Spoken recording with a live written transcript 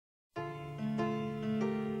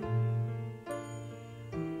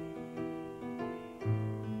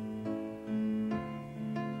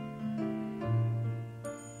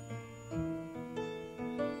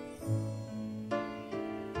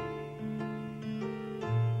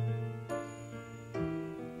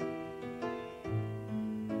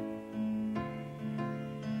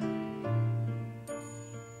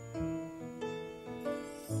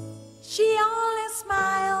She only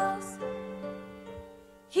smiles,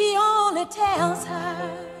 he only tells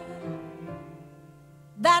her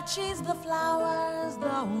that she's the flowers,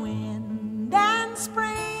 the wind and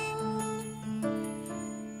spring.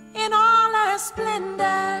 In all her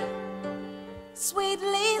splendor,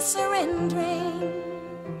 sweetly surrendering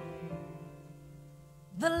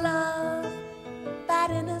the love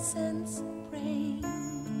that innocence brings.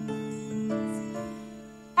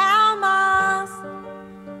 Almaz,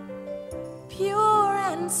 pure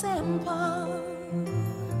and simple,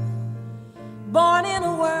 born in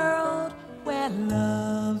a world where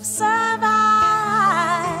love survives.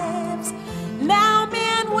 Now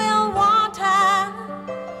men will want her,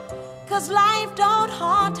 'cause life don't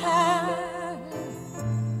haunt her.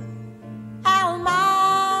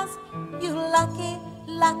 Almaz, you lucky,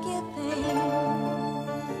 lucky thing.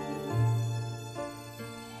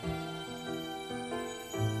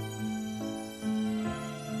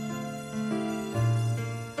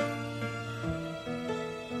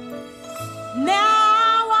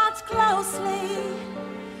 Now watch closely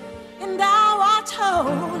and I watch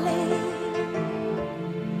wholly.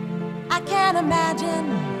 I can't imagine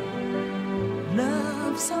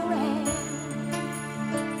love so rare.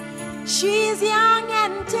 She's young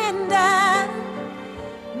and tender,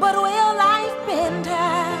 but will life bend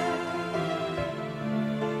her?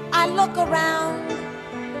 I look around,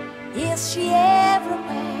 is she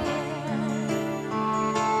everywhere?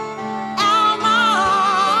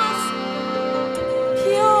 Almaz,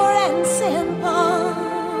 pure and simple,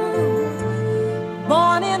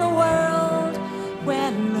 born in a world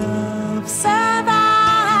where love survives.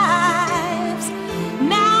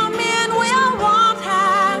 Now men will want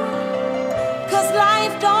her, 'cause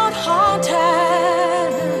life don't haunt her.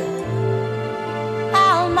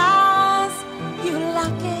 Almaz, you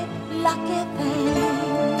lucky, lucky thing.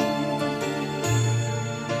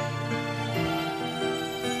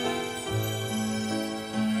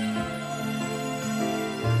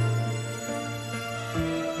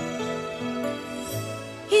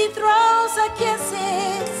 He throws her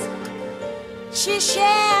kisses, she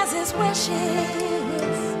shares his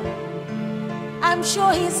wishes. I'm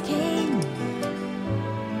sure he's king,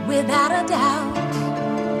 without a doubt.